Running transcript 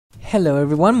Hello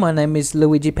everyone, my name is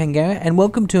Luigi Pangara and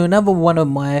welcome to another one of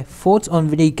my thoughts on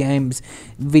video games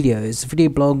videos, video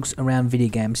blogs around video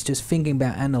games, just thinking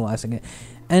about analysing it.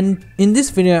 And in this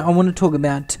video I want to talk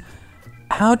about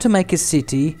how to make a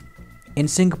city in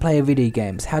single player video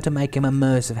games, how to make them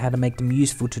immersive, how to make them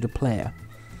useful to the player.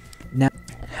 Now,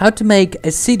 how to make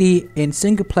a city in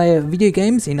single player video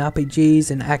games, in RPGs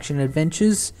and action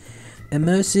adventures,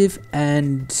 immersive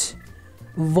and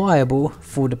viable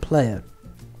for the player.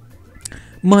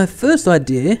 My first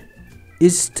idea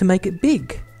is to make it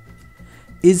big,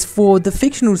 is for the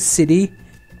fictional city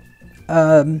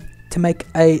to make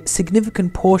a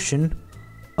significant portion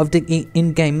of the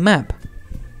in-game map.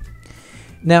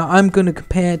 Now I'm going to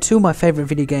compare two of my favourite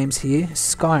video games here,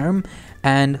 Skyrim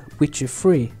and Witcher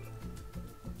 3.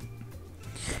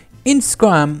 In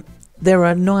Skyrim there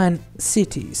are 9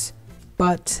 cities,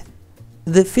 but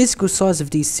the physical size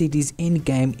of these cities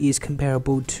in-game is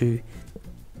comparable to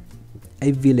a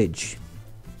village,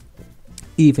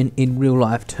 even in real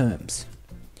life terms.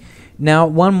 Now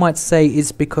one might say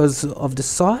it's because of the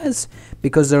size,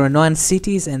 because there are 9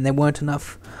 cities and there weren't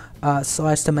enough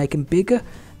size to make them bigger,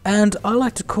 and I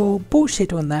like to call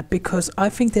bullshit on that because I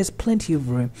think there's plenty of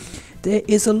room. There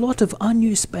is a lot of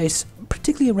unused space,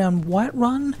 particularly around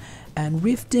Whiterun and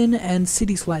Riften and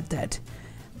cities like that,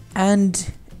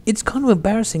 and it's kind of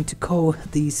embarrassing to call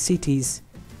these cities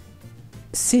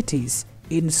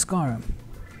in Skyrim.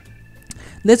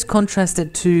 Let's contrast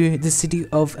it to the city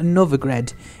of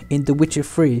Novigrad in The Witcher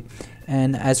 3,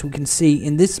 and as we can see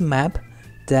in this map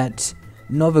that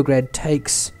Novigrad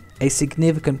takes a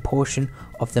significant portion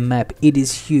of the map. It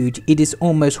is huge, it is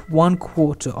almost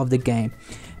 1/4 of the game,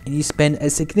 and you spend a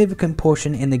significant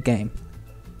portion in the game.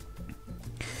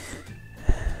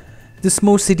 The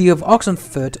small city of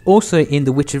Oxenfurt, also in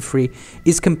The Witcher 3,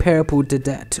 is comparable to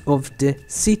that of the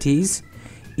cities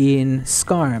in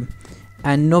Skyrim,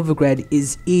 and Novigrad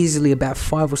is easily about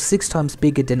 5 or 6 times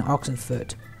bigger than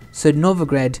Oxenfurt. So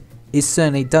Novigrad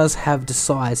certainly does have the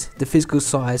size, the physical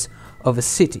size of a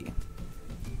city.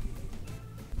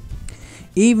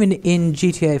 Even in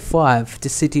GTA 5, the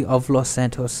city of Los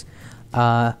Santos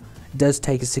does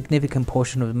take a significant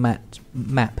portion of the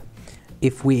map,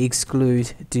 if we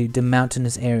exclude the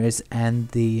mountainous areas and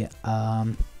the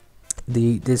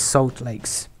salt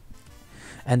lakes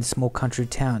and the small country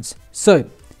towns. So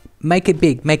make it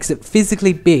big, makes it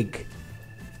physically big.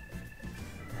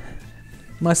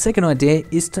 My second idea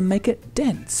is to make it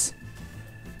dense,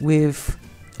 with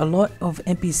a lot of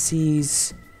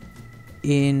NPCs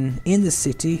in the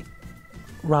city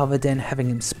rather than having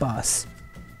them sparse.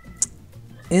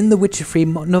 In The Witcher 3,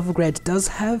 Novigrad does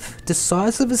have the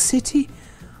size of a city,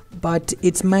 but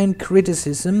its main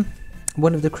criticism,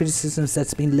 one of the criticisms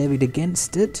that's been levied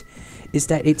against it, is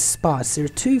that it's sparse. There are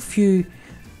too few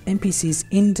NPCs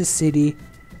in the city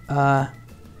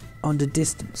on the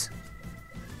distance.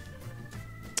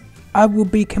 I will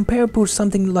be comparable to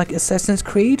something like Assassin's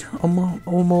Creed or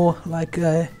more like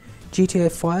GTA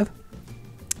 5,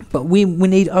 but we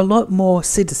need a lot more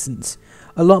citizens,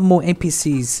 a lot more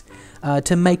NPCs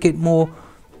to make it more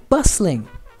bustling.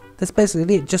 That's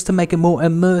basically it, just to make it more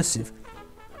immersive.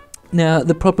 Now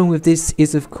the problem with this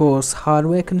is of course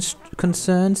hardware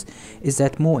concerns, is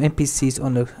that more NPCs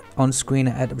on screen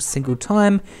at a single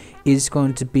time is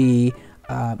going to be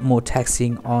more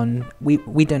taxing on,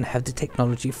 we don't have the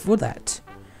technology for that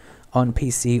on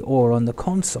PC or on the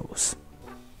consoles.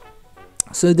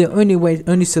 So the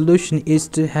only solution is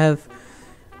to have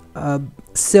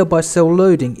cell by cell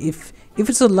loading. If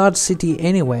it's a large city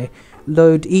anyway,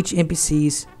 load each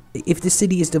NPCs, if the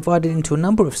city is divided into a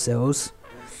number of cells,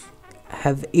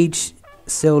 have each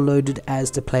cell loaded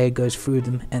as the player goes through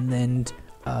them, and then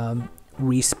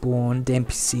respawn the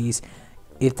NPCs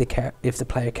if the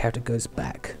player character goes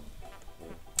back.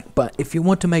 But if you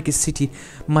want to make a city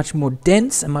much more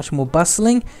dense and much more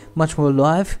bustling, much more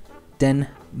alive, then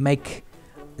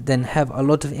have a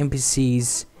lot of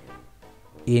NPCs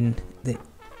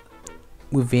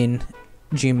within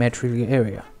geometric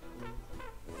area.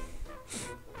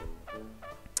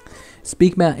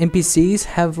 Speak about NPCs,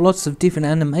 have lots of different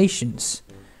animations,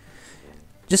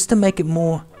 just to make it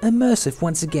more immersive.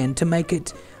 Once again, to make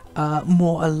it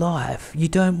more alive. You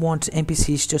don't want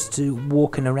NPCs just to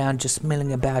walking around, just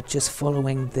milling about, just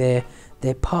following their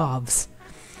paths.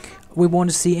 We want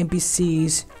to see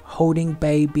NPCs holding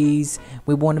babies.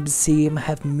 We want to see them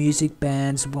have music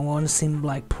bands. We want to see them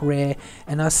like prayer.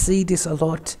 And I see this a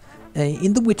lot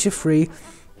in The Witcher 3,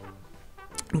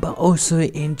 but also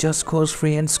in Just Cause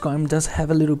 3, and Skyrim does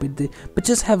have a little bit, but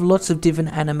just have lots of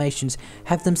different animations.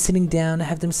 Have them sitting down,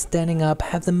 have them standing up,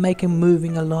 have them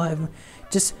moving alive.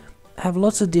 Just have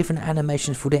lots of different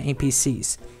animations for their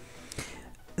NPCs.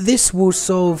 This will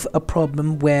solve a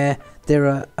problem where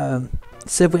there are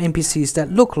several NPCs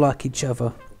that look like each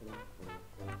other.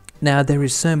 Now there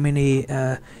is so many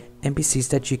NPCs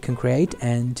that you can create,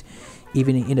 and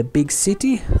even in a big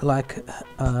city like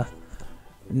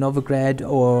Novigrad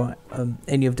or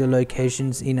any of the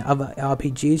locations in other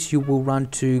RPGs, you will run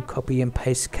to copy and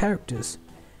paste characters,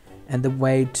 and the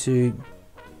way to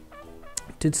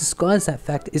disguise that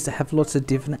fact is to have lots of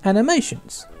different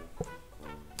animations.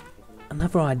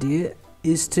 Another idea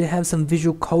is to have some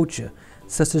visual culture,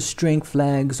 such as string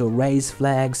flags or raised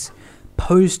flags,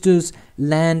 posters,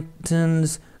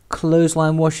 lanterns,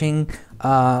 clothesline washing,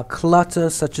 clutter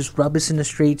such as rubbish in the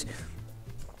street.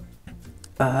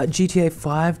 GTA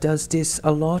 5 does this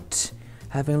a lot,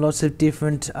 having lots of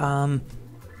different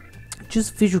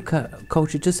just visual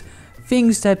culture, just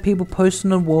things that people post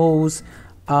on the walls,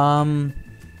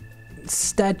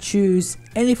 statues,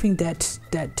 anything that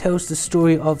tells the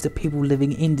story of the people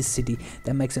living in the city,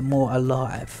 that makes it more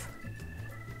alive.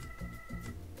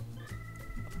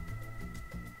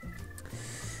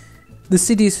 The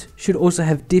cities should also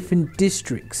have different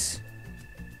districts.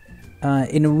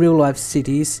 In real life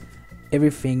cities,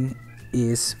 everything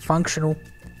is functional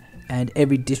and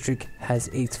every district has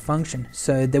its function.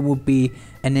 So there will be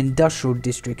an industrial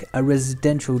district, a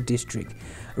residential district,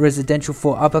 residential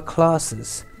for upper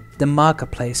classes, the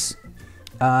marketplace,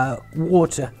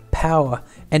 water, power,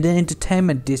 and an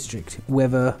entertainment district,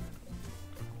 whether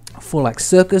for like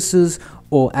circuses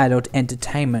or adult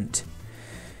entertainment.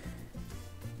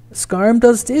 Skyrim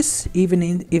does this,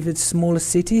 even if it's smaller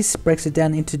cities, breaks it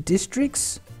down into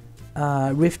districts.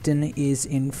 Riften is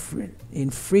in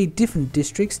three different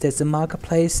districts. There's the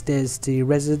marketplace, there's the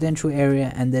residential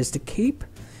area, and there's the keep.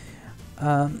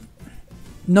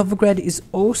 Novigrad is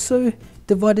also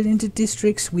divided into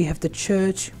districts. We have the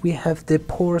church, we have the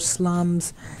poorer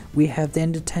slums, we have the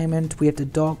entertainment, we have the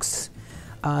docks,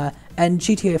 and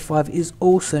GTA 5 is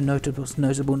also notable.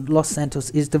 Los Santos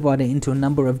is divided into a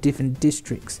number of different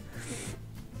districts.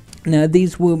 Now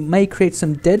these may create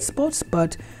some dead spots,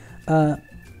 but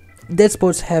dead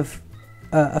spots have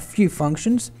a few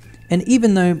functions, and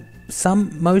even though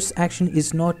most action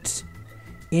is not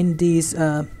in these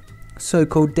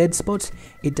so-called dead spots,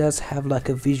 it does have like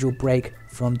a visual break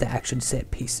from the action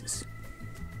set pieces.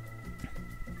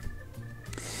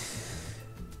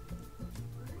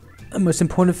 The most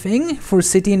important thing for a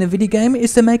city in a video game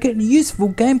is to make it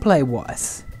useful gameplay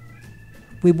wise.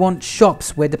 We want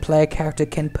shops where the player character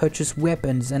can purchase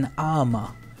weapons and armor.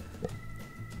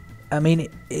 I mean,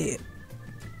 if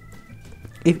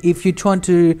you're trying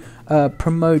to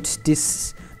promote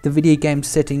the video game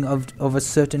setting of a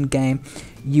certain game,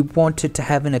 you want it to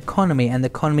have an economy, and the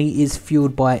economy is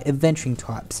fueled by adventuring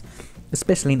types,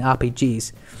 especially in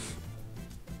RPGs.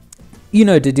 You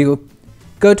know the deal.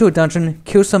 Go to a dungeon,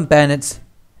 kill some bandits,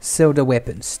 sell the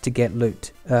weapons to get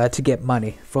loot, to get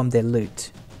money from their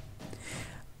loot.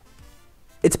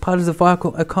 It's part of the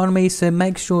viable economy, so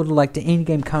make sure like the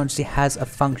in-game currency has a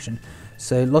function.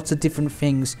 So lots of different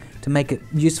things to make it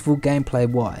useful gameplay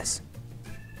wise.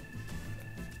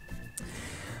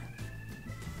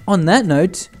 On that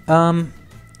note,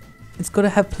 it's got to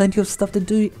have plenty of stuff to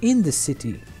do in the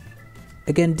city.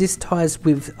 Again, this ties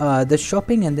with the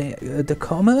shopping and the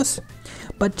commerce,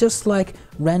 but just like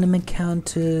random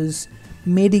encounters,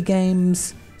 mini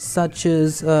games such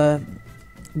as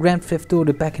Grand Theft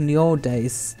Auto back in the old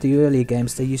days, the earlier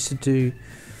games, they used to do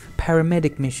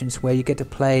paramedic missions where you get to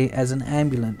play as an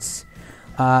ambulance.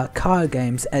 Car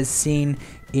games as seen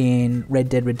in Red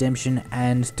Dead Redemption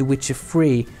and The Witcher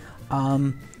 3.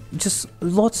 Just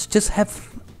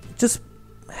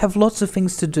have lots of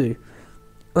things to do.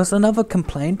 There's another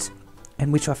complaint,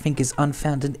 and which I think is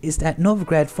unfounded, is that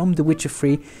Novigrad from The Witcher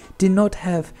 3 did not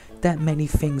have that many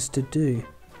things to do.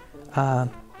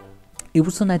 It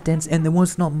wasn't that dense, and there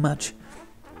was not much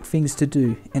things to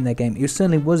do in that game. It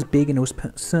certainly was big, and it was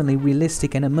certainly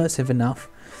realistic and immersive enough,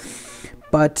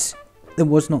 but there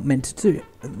was not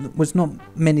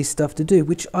many stuff to do,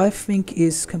 which I think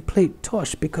is complete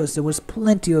tosh, because there was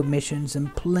plenty of missions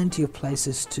and plenty of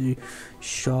places to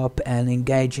shop and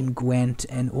engage in Gwent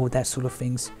and all that sort of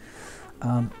things.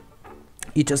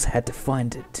 You just had to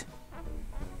find it.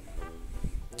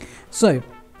 So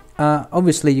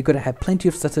obviously you got to have plenty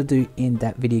of stuff to do in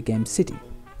that video game city,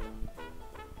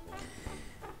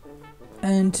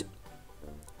 and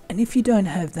if you don't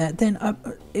have that,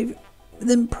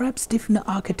 then perhaps different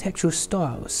architectural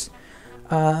styles.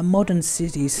 Modern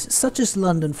cities such as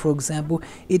London, for example,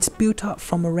 it's built up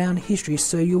from around history,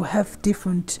 so you'll have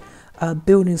different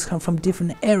buildings come from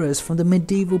different eras, from the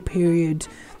medieval period,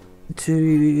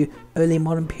 to early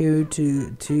modern period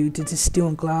to steel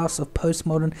and glass of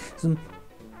postmodernism.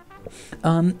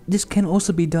 This can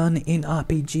also be done in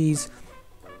RPGs,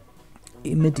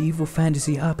 in medieval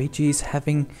fantasy RPGs,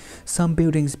 having some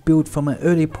buildings built from an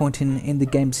early point in the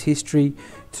game's history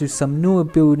to some newer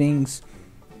buildings.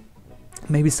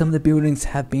 Maybe some of the buildings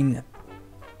have been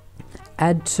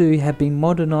have been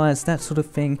modernized, that sort of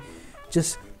thing.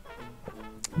 Just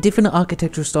different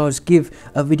architectural styles give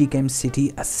a video game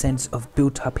city a sense of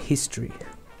built up history.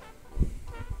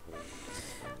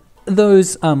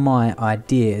 Those are my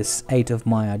ideas, 8 of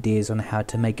my ideas on how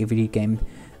to make a video game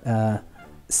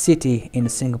city in a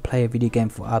single player video game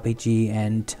for RPG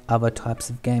and other types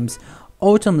of games.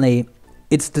 Ultimately,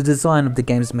 it's the design of the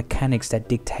game's mechanics that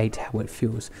dictate how it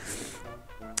feels.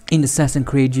 In Assassin's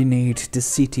Creed, you need the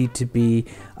city to be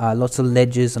lots of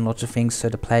ledges and lots of things so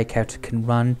the player character can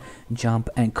run, jump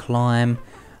and climb.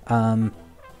 In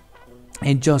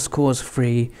Just Cause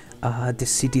 3, the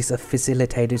cities are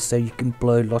facilitated so you can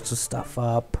blow lots of stuff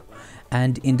up.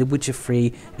 And in The Witcher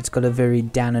 3, it's got a very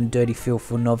down and dirty feel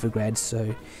for Novigrad,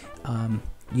 so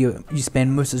you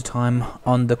spend most of the time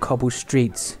on the cobbled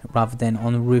streets rather than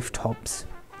on the rooftops.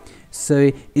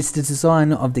 So it's the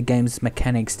design of the game's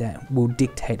mechanics that will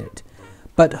dictate it.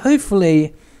 But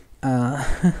hopefully,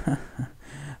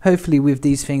 hopefully with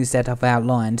these things that I've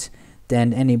outlined,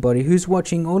 then anybody who's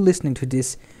watching or listening to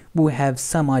this will have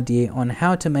some idea on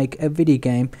how to make a video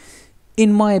game,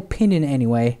 in my opinion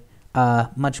anyway,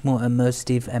 much more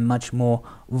immersive and much more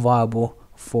viable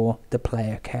for the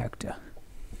player character.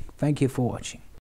 Thank you for watching.